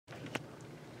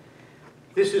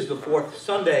This is the fourth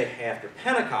Sunday after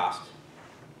Pentecost.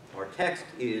 Our text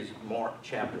is Mark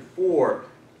chapter 4,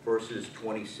 verses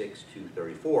 26 to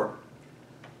 34.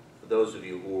 For those of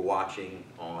you who are watching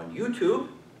on YouTube,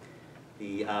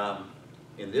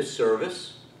 in this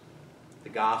service, the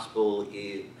gospel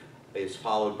is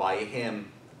followed by a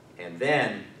hymn and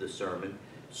then the sermon.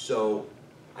 So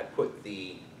I put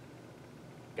the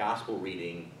gospel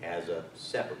reading as a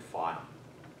separate file.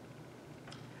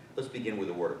 Let's begin with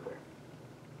a word of prayer.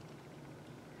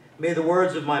 May the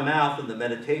words of my mouth and the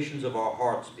meditations of our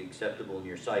hearts be acceptable in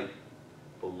your sight,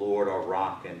 O Lord, our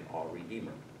rock and our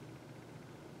redeemer.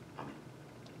 Amen.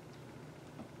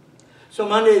 So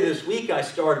Monday this week I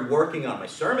started working on my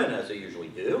sermon, as I usually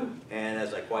do, and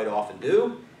as I quite often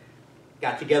do.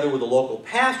 Got together with a local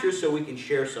pastor so we can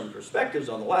share some perspectives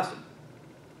on the lesson.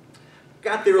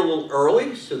 Got there a little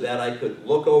early so that I could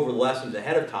look over the lessons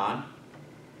ahead of time.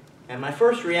 And my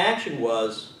first reaction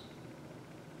was,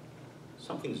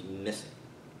 something's missing.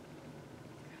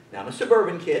 Now, I'm a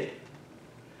suburban kid.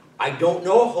 I don't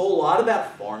know a whole lot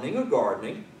about farming or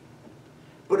gardening.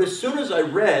 But as soon as I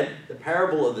read the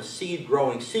parable of the seed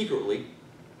growing secretly,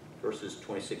 verses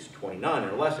 26 to 29 in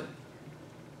our lesson,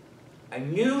 I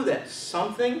knew that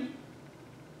something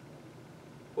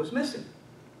was missing.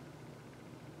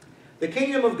 The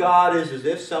kingdom of God is as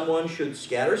if someone should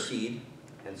scatter seed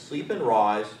and sleep and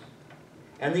rise,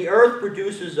 and the earth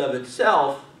produces of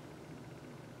itself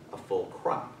a full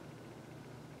crop.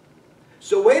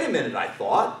 So wait a minute, I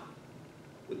thought,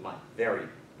 with my very,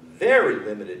 very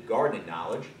limited gardening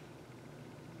knowledge.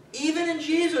 Even in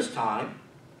Jesus' time,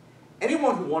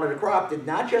 anyone who wanted a crop did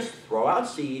not just throw out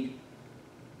seed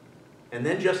and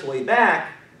then just lay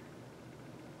back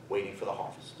waiting for the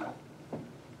harvest.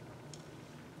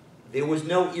 There was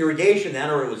no irrigation then,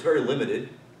 or it was very limited.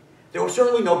 There were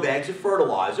certainly no bags of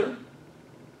fertilizer.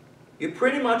 You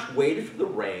pretty much waited for the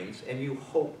rains and you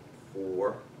hoped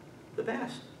for the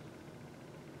best.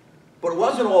 But it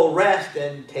wasn't all rest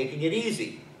and taking it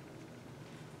easy.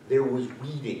 There was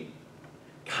weeding.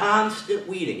 Constant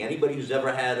weeding. Anybody who's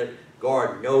ever had a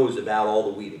garden knows about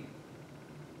all the weeding.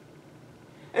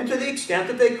 And to the extent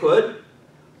that they could,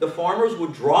 the farmers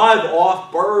would drive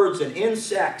off birds and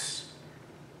insects.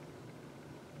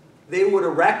 They would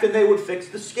erect and they would fix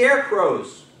the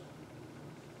scarecrows.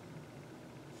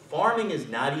 Farming is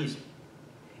not easy.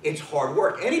 It's hard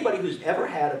work. Anybody who's ever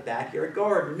had a backyard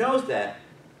garden knows that,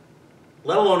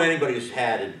 let alone anybody who's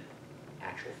had an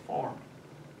actual farm.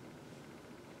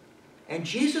 And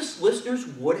Jesus' listeners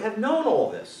would have known all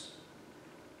this.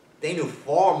 They knew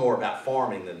far more about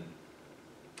farming than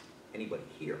anybody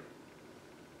here.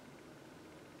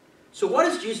 So what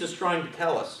is Jesus trying to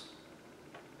tell us?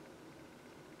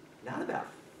 Not about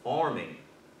farming,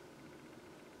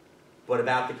 but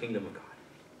about the kingdom of God.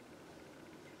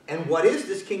 And what is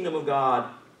this kingdom of God?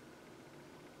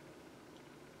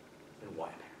 And why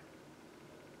a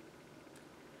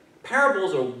parable?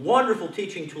 Parables are wonderful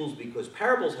teaching tools because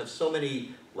parables have so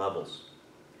many levels.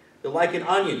 They're like an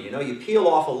onion, you know, you peel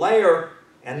off a layer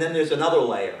and then there's another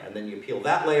layer, and then you peel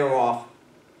that layer off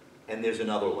and there's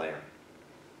another layer.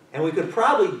 And we could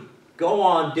probably go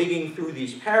on digging through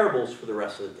these parables for the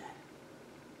rest of the day.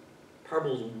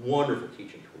 Parables are a wonderful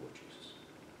teaching tool of Jesus.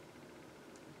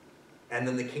 And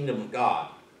then the kingdom of God,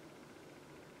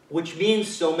 which means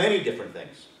so many different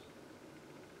things.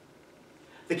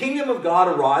 The kingdom of God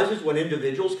arises when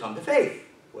individuals come to faith,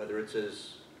 whether it's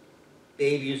as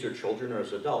babies or children or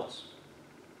as adults.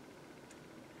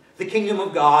 The kingdom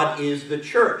of God is the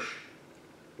church,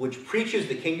 which preaches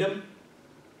the kingdom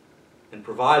and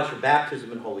provides for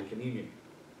baptism and Holy Communion.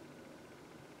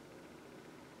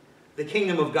 The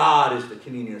kingdom of God is the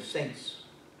communion of saints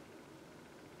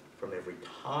from every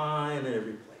time and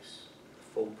every place,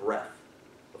 the full breadth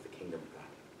of the kingdom of God.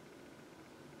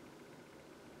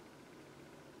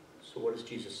 So what is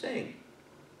Jesus saying?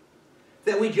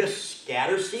 That we just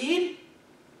scatter seed?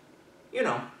 You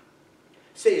know,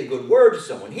 say a good word to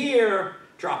someone here,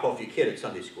 drop off your kid at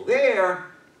Sunday school there,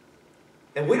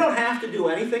 and we don't have to do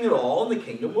anything at all and the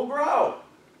kingdom will grow.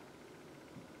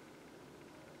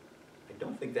 I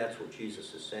don't think that's what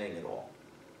Jesus is saying at all.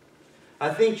 I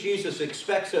think Jesus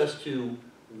expects us to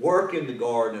work in the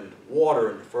garden, and to water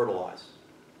and to fertilize.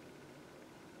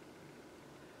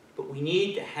 But we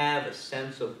need to have a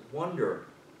sense of wonder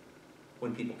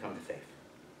when people come to faith.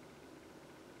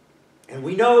 And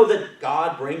we know that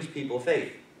God brings people to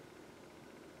faith.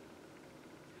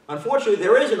 Unfortunately,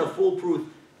 there isn't a foolproof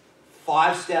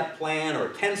 5-step plan or a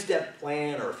 10-step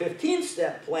plan or a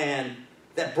 15-step plan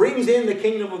that brings in the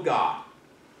kingdom of God.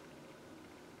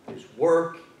 There's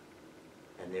work,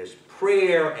 and there's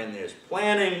prayer, and there's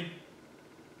planning.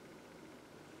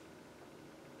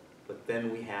 but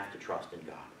then we have to trust in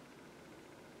God.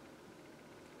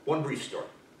 One brief story.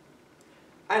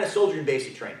 I had a soldier in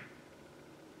basic training.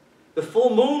 The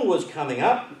full moon was coming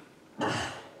up,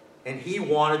 and he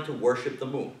wanted to worship the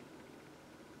moon.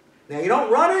 Now, you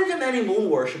don't run into many moon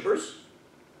worshipers,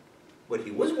 but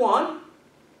he was one.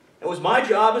 It was my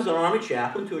job as an Army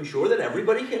chaplain to ensure that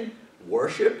everybody can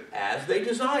worship as they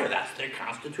desire. That's their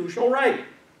constitutional right.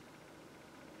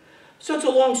 So it's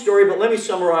a long story, but let me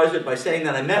summarize it by saying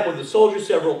that I met with the soldiers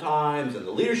several times and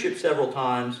the leadership several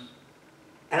times,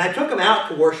 and I took them out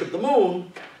to worship the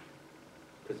moon,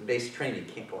 because in basic training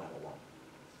you can't go out alone.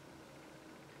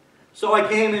 So I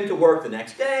came into work the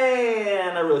next day,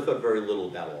 and I really thought very little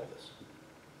about all this.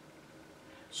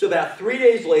 So about 3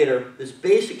 days later, this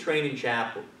basic training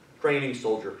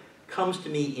soldier comes to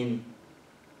me in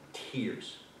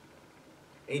tears.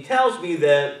 And he tells me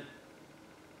that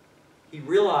he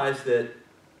realized that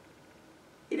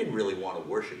he didn't really want to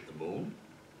worship the moon.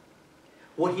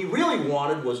 What he really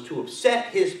wanted was to upset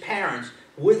his parents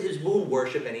with his moon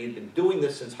worship, and he had been doing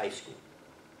this since high school.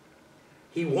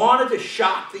 He wanted to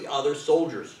shock the other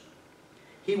soldiers.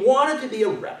 He wanted to be a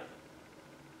rebel.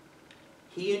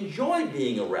 He enjoyed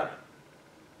being a rebel.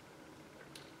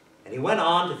 And he went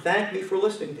on to thank me for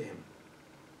listening to him,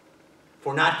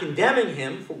 for not condemning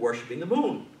him for worshiping the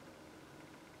moon.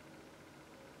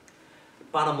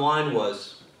 Bottom line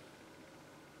was,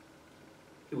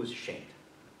 he was ashamed.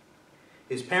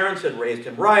 His parents had raised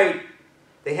him right.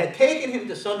 They had taken him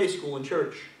to Sunday school and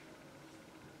church.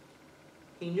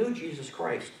 He knew Jesus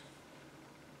Christ.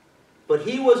 But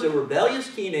he was a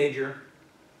rebellious teenager,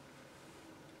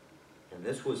 and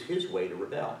this was his way to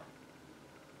rebel.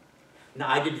 Now,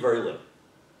 I did very little.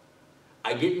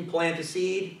 I didn't plant a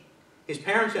seed. His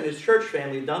parents and his church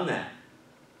family had done that.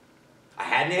 I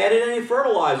hadn't added any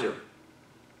fertilizer.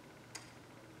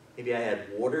 Maybe I had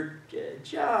watered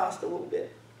just a little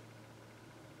bit.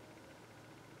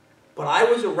 But I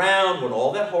was around when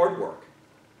all that hard work,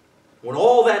 when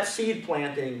all that seed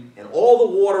planting and all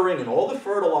the watering and all the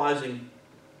fertilizing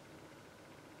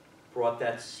brought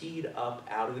that seed up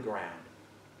out of the ground.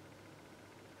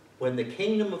 When the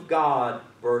kingdom of God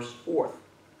burst forth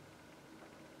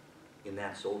in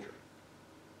that soldier.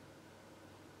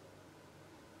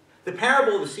 The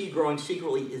parable of the seed growing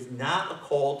secretly is not a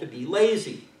call to be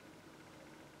lazy.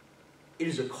 It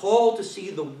is a call to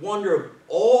see the wonder of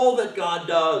all that God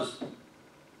does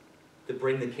to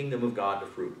bring the kingdom of God to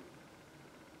fruit.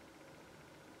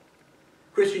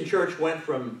 Christian church went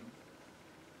from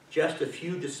just a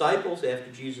few disciples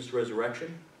after Jesus'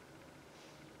 resurrection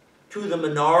to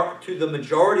the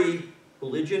majority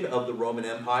religion of the Roman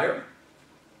Empire.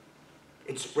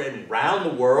 It spread around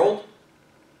the world.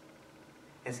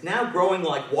 It's now growing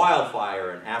like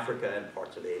wildfire in Africa and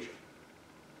parts of Asia.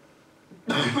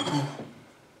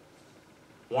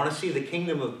 Want to see the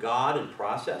kingdom of God in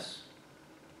process?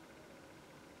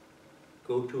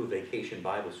 Go to a vacation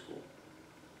Bible school.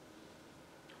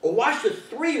 Or watch the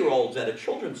 3-year-olds at a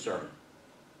children's sermon.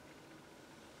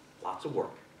 Lots of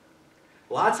work.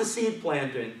 Lots of seed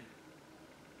planting.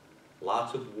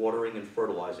 Lots of watering and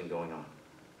fertilizing going on.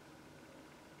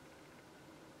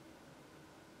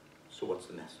 So what's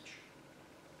the message?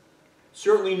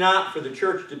 Certainly not for the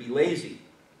church to be lazy,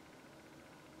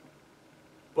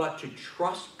 but to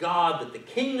trust God that the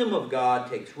kingdom of God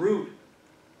takes root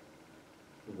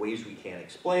in ways we can't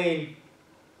explain,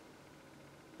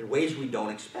 in ways we don't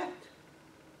expect,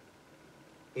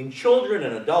 in children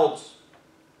and adults,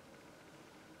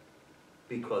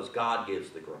 because God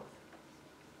gives the growth,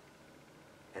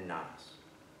 and not us.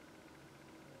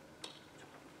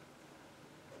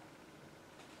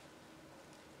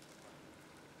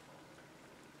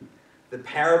 The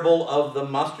parable of the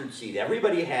mustard seed.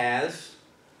 Everybody has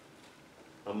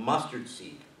a mustard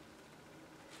seed.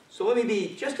 So let me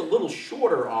be just a little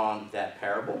shorter on that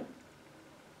parable.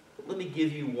 But let me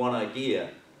give you one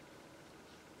idea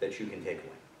that you can take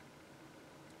away.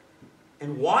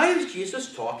 And why is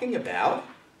Jesus talking about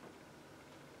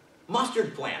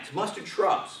mustard plants, mustard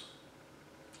shrubs?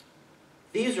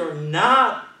 These are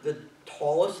not the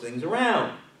tallest things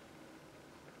around.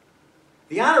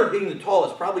 The honor of being the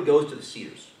tallest probably goes to the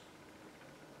cedars.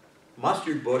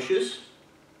 Mustard bushes,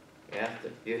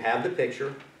 you have the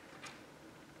picture,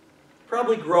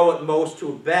 probably grow at most to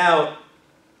about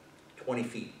 20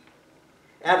 feet.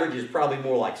 Average is probably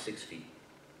more like 6 feet.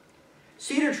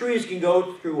 Cedar trees can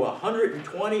go through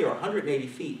 120 or 180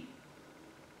 feet.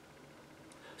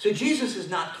 So Jesus is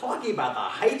not talking about the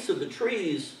heights of the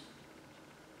trees,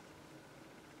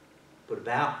 but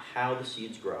about how the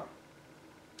seeds grow.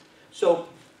 So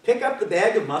pick up the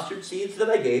bag of mustard seeds that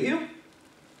I gave you.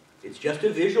 It's just a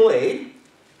visual aid.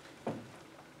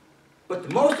 But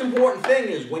the most important thing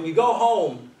is when you go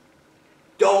home,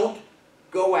 don't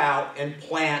go out and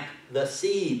plant the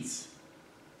seeds.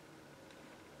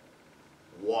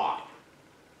 Why?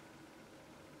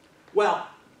 Well,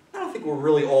 I don't think we're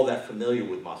really all that familiar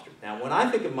with mustard. Now, when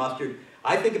I think of mustard,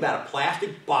 I think about a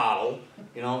plastic bottle,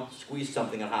 squeeze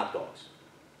something on hot dogs.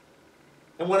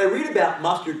 And when I read about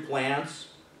mustard plants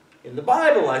in the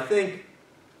Bible, I think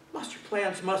mustard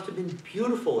plants must have been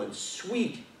beautiful and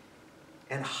sweet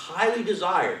and highly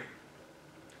desired.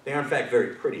 They are, in fact,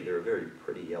 very pretty. They're a very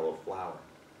pretty yellow flower.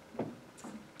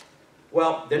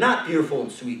 Well, they're not beautiful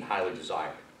and sweet and highly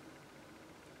desired.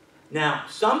 Now,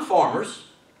 some farmers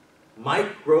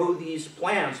might grow these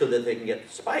plants so that they can get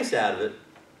the spice out of it.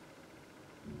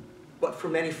 But for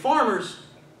many farmers,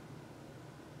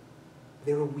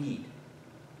 they're a weed.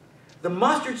 The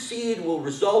mustard seed will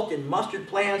result in mustard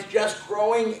plants just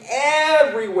growing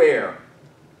everywhere.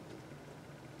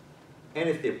 And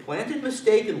if they're planted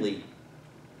mistakenly,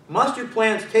 mustard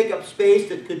plants take up space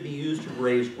that could be used to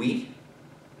raise wheat,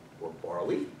 or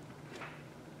barley,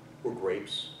 or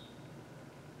grapes,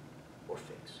 or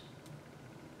figs.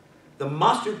 The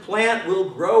mustard plant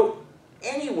will grow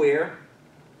anywhere,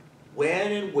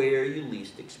 when and where you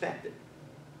least expect it.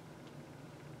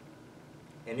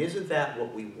 And isn't that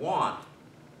what we want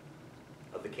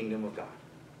of the kingdom of God?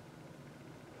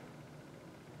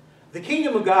 The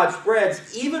kingdom of God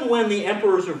spreads even when the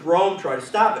emperors of Rome try to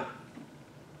stop it.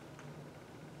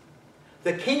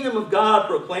 The kingdom of God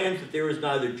proclaims that there is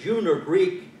neither Jew nor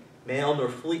Greek, male nor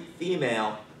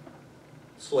female,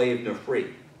 slave nor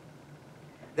free.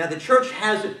 Now, the church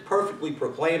hasn't perfectly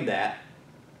proclaimed that,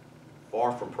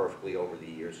 far from perfectly over the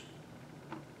years.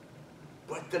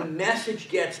 But the message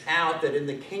gets out that in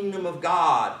the kingdom of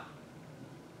God,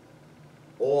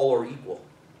 all are equal.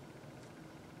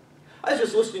 I was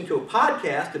just listening to a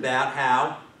podcast about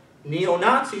how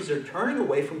neo-Nazis are turning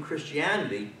away from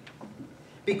Christianity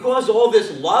because all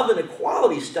this love and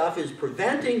equality stuff is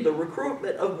preventing the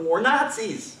recruitment of more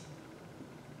Nazis.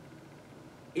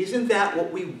 Isn't that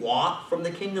what we want from the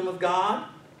kingdom of God?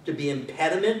 To be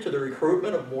impediment to the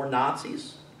recruitment of more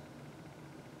Nazis?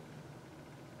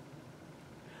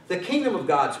 The kingdom of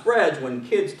God spreads when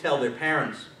kids tell their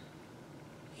parents,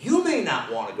 "You may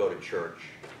not want to go to church,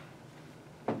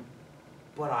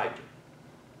 but I do."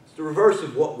 It's the reverse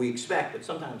of what we expect, but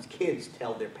sometimes kids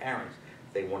tell their parents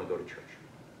they want to go to church.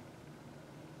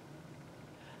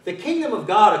 The kingdom of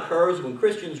God occurs when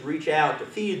Christians reach out to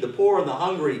feed the poor and the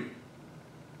hungry.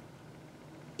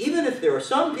 Even if there are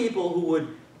some people who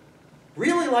would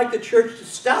really like the church to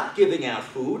stop giving out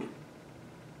food,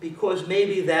 because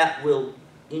maybe that will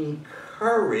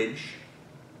encourage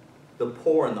the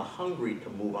poor and the hungry to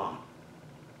move on.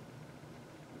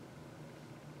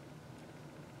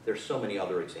 There's so many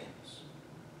other examples.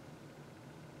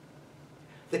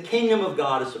 The kingdom of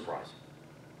God is surprising.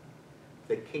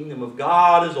 The kingdom of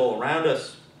God is all around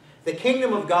us. The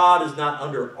kingdom of God is not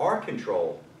under our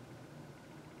control,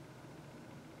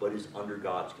 but is under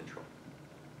God's control.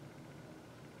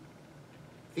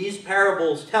 These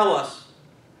parables tell us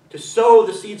to sow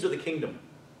the seeds of the kingdom,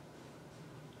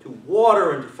 to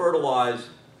water and to fertilize,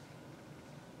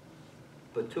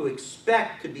 but to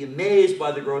expect to be amazed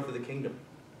by the growth of the kingdom.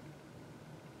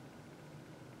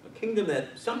 A kingdom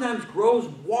that sometimes grows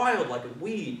wild like a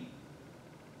weed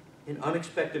in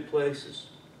unexpected places,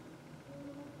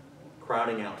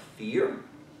 crowding out fear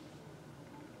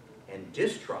and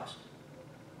distrust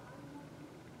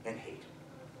and hate.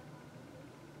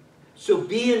 So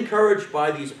be encouraged by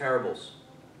these parables.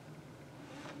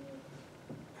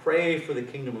 Pray for the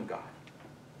kingdom of God.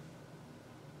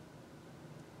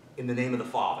 In the name of the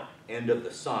Father, and of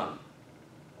the Son,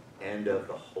 and of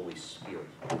the Holy Spirit.